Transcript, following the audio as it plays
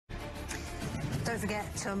Don't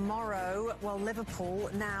forget, tomorrow, well, Liverpool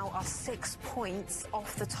now are 6 points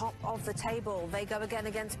off the top of the table. They go again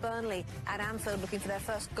against Burnley at Anfield, looking for their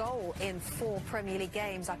first goal in 4 Premier League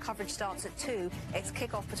games. Our coverage starts at 2. It's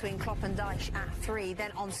kick-off between Klopp and Dyche at 3.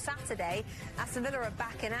 Then on Saturday, Aston Villa are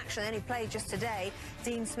back in action. They only played just today.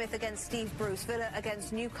 Dean Smith against Steve Bruce. Villa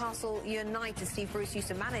against Newcastle United. Steve Bruce used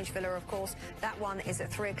to manage Villa, of course. That one is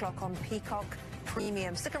at 3 o'clock on Peacock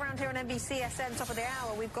Premium. Stick around here on NBCSN, top of the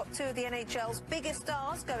hour. We've got 2 of the NHL's biggest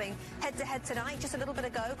stars going head-to-head tonight. Just a little bit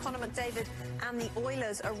ago, Connor McDavid and the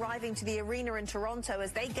Oilers arriving to the arena in Toronto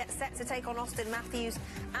as they get set to take on Austin Matthews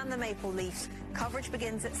and the Maple Leafs. Coverage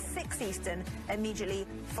begins at 6 Eastern, immediately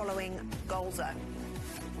following Goal Zone.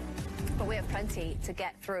 But we have plenty to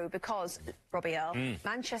get through because, Robbie Earl,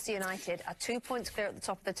 Manchester United are 2 points clear at the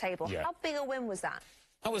top of the table. Yeah. How big a win was that?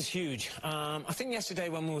 That was huge. I think yesterday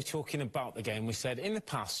when we were talking about the game, we said in the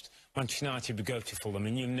past Manchester United would go to Fulham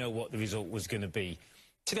and you know what the result was going to be.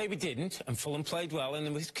 Today we didn't, and Fulham played well and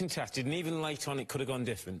it was contested, and even late on it could have gone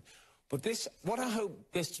different. But what I hope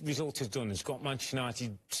this result has done is got Manchester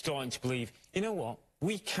United starting to believe, you know what,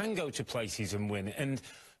 we can go to places and win. And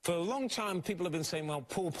for a long time people have been saying, well,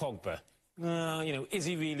 Paul Pogba, you know, is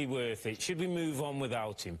he really worth it? Should we move on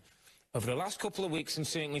without him? Over the last couple of weeks, and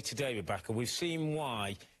certainly today, Rebecca, we've seen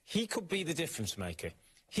why he could be the difference maker.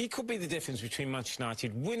 He could be the difference between Manchester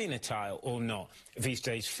United winning a title or not. If he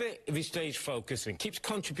stays fit, if he stays focused and keeps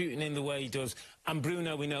contributing in the way he does, and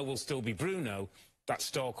Bruno, we know, will still be Bruno, that's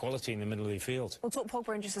star quality in the middle of the field. We'll talk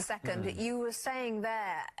Pogba in just a second. You were saying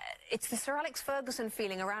there, it's the Sir Alex Ferguson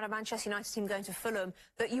feeling around a Manchester United team going to Fulham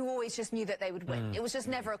that you always just knew that they would win. It was just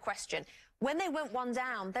never a question. When they went 1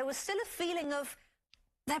 down, there was still a feeling of,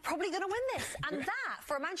 they're probably going to win this. And that,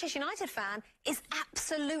 for a Manchester United fan, is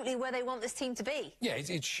absolutely where they want this team to be. Yeah,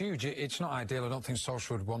 it's huge. It's not ideal. I don't think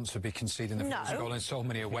Solskjaer would want to be conceding the first goal in so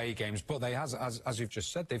many away games. But they, as you've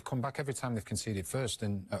just said, they've come back every time they've conceded first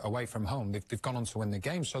and away from home. They've gone on to win the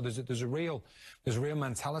game. So there's a real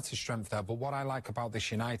mentality strength there. But what I like about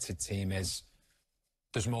this United team is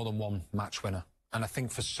there's more than one match winner. And I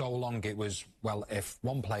think for so long it was, well, if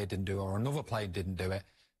one player didn't do it or another player didn't do it,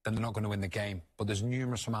 then they're not going to win the game. But there's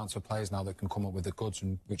numerous amounts of players now that can come up with the goods,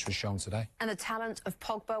 and which was shown today. And the talent of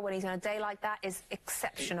Pogba when he's on a day like that is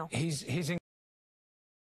exceptional. He's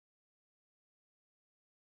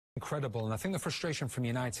incredible. And I think the frustration from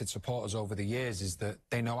United supporters over the years is that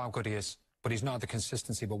they know how good he is, but he's not had the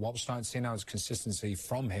consistency. But what we're starting to see now is consistency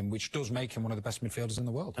from him, which does make him one of the best midfielders in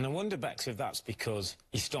the world. And I wonder, Bex, if that's because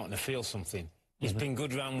he's starting to feel something. He's been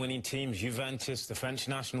good round winning teams, Juventus, the French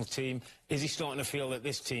national team. Is he starting to feel that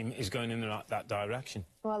this team is going in that direction?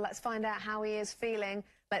 Well, let's find out how he is feeling.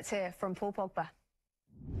 Let's hear from Paul Pogba.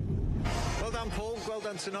 Well done, Paul. Well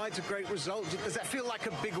done tonight. A great result. Does that feel like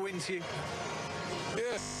a big win to you?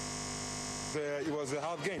 Yes. It was a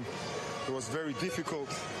hard game. It was very difficult.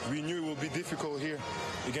 We knew it would be difficult here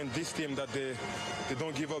against this team, that they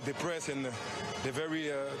don't give up the press, and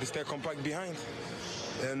they stay compact behind.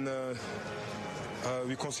 And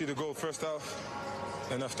we conceded a goal first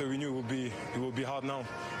half, and after we knew it will be hard now,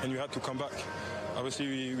 and we had to come back.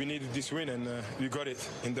 Obviously, we needed this win, and we got it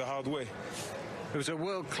in the hard way. It was a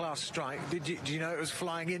world-class strike. Do you know it was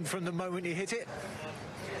flying in from the moment you hit it?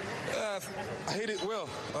 I hit it well.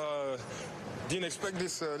 Didn't expect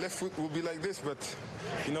this left foot would be like this, but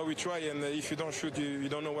you know, we try, and if you don't shoot, you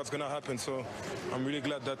don't know what's going to happen. So I'm really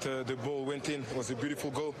glad that the ball went in. It was a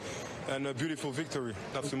beautiful goal and a beautiful victory.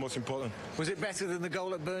 That's the most important. Was it better than the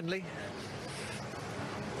goal at Burnley?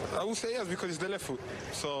 I would say yes, because it's the left foot.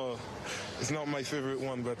 So it's not my favorite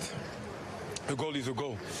one, but a goal is a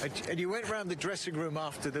goal. And you went round the dressing room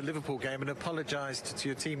after the Liverpool game and apologised to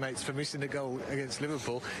your teammates for missing the goal against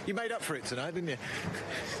Liverpool. You made up for it tonight, didn't you?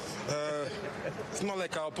 It's not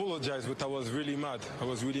like I apologized, but I was really mad. I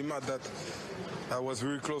was really mad that I was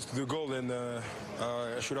very close to the goal, and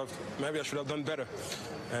maybe I should have done better.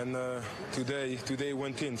 And today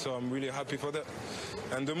went in, so I'm really happy for that.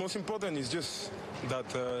 And the most important is just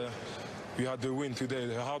that we had the win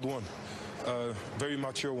today, a hard one. Very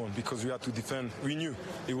mature one, because we had to defend. We knew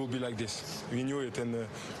it would be like this. We knew it, and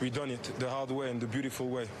we done it the hard way and the beautiful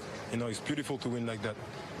way. You know, it's beautiful to win like that.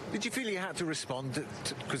 Did you feel you had to respond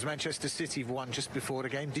because Manchester City won just before the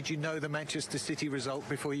game? Did you know the Manchester City result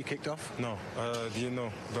before you kicked off? No, didn't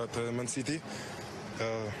know. But Man City,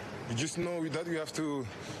 we just know that we have to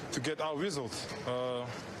get our result.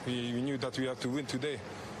 We knew that we have to win today,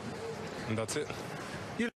 and that's it.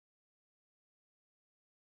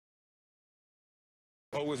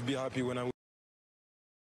 Always be happy when I win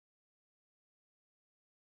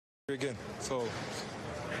again. So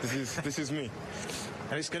this is me.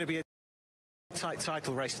 And it's going to be a tight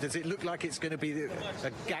title race. Does it look like it's going to be a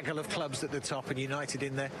gaggle of clubs at the top and United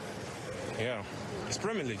in there? Yeah, it's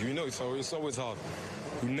Premier League. We know it's always hard.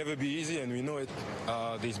 It will never be easy, and we know it.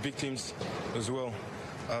 These big teams as well.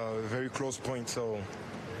 Very close point, so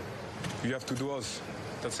you have to do us.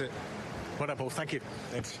 That's it. Well, Paul, thank you.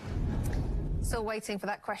 Thanks. Still waiting for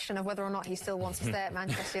that question of whether or not he still wants to stay at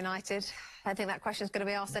Manchester United. I think that question is going to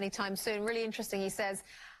be asked anytime soon. Really interesting. He says,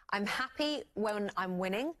 I'm happy when I'm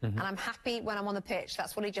winning, and I'm happy when I'm on the pitch.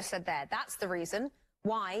 That's what he just said there. That's the reason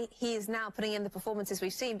why he is now putting in the performances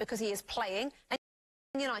we've seen, because he is playing and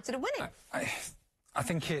United are winning. I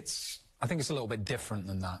think it's a little bit different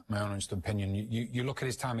than that, my honest opinion. You look at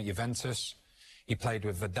his time at Juventus, he played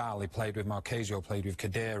with Vidal, he played with Marquezio, played with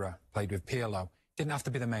Khedira, played with Pirlo. Didn't have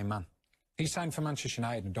to be the main man. He signed for Manchester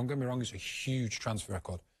United, and don't get me wrong, it's a huge transfer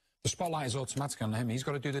record. The spotlight is automatic on him. He's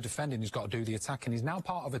got to do the defending, he's got to do the attacking. He's now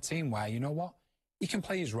part of a team where, you know what, he can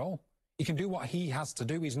play his role. He can do what he has to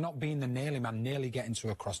do. He's not being the nearly man, nearly getting to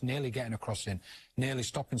a cross, nearly getting a cross in, nearly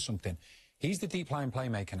stopping something. He's the deep-lying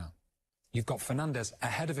playmaker now. You've got Fernandes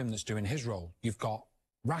ahead of him that's doing his role. You've got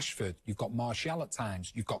Rashford, you've got Martial at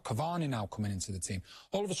times, you've got Cavani now coming into the team.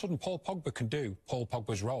 All of a sudden, Paul Pogba can do Paul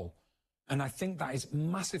Pogba's role. And I think that is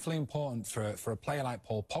massively important for a player like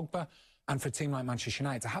Paul Pogba and for a team like Manchester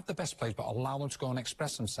United to have the best players but allow them to go and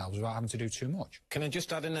express themselves without having to do too much. Can I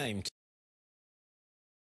just add a name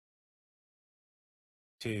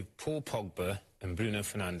to Paul Pogba and Bruno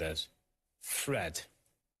Fernandes? Fred.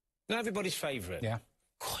 Not everybody's favourite. Yeah.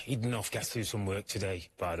 Edenhoff gets to do some work today,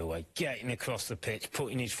 by the way. Getting across the pitch,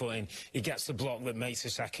 putting his foot in. He gets the block that makes the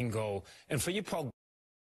second goal. And for your Pogba,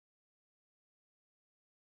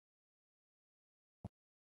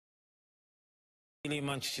 really a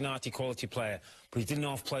Manchester United quality player, but he didn't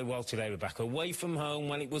half play well today, Rebecca. Away from home,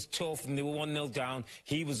 when it was tough and they were 1-0 down,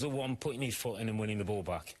 he was the one putting his foot in and winning the ball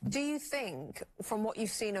back. Do you think, from what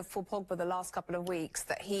you've seen of Paul Pogba the last couple of weeks,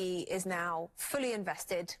 that he is now fully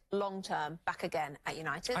invested, long-term, back again at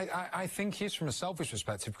United? I think he's from a selfish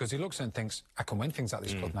perspective, because he looks and thinks, I can win things at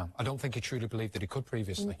this club now. I don't think he truly believed that he could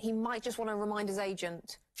previously. He might just want to remind his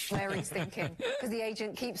agent where he's thinking, because the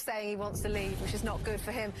agent keeps saying he wants to leave, which is not good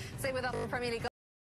for him. Stay with us on Premier League.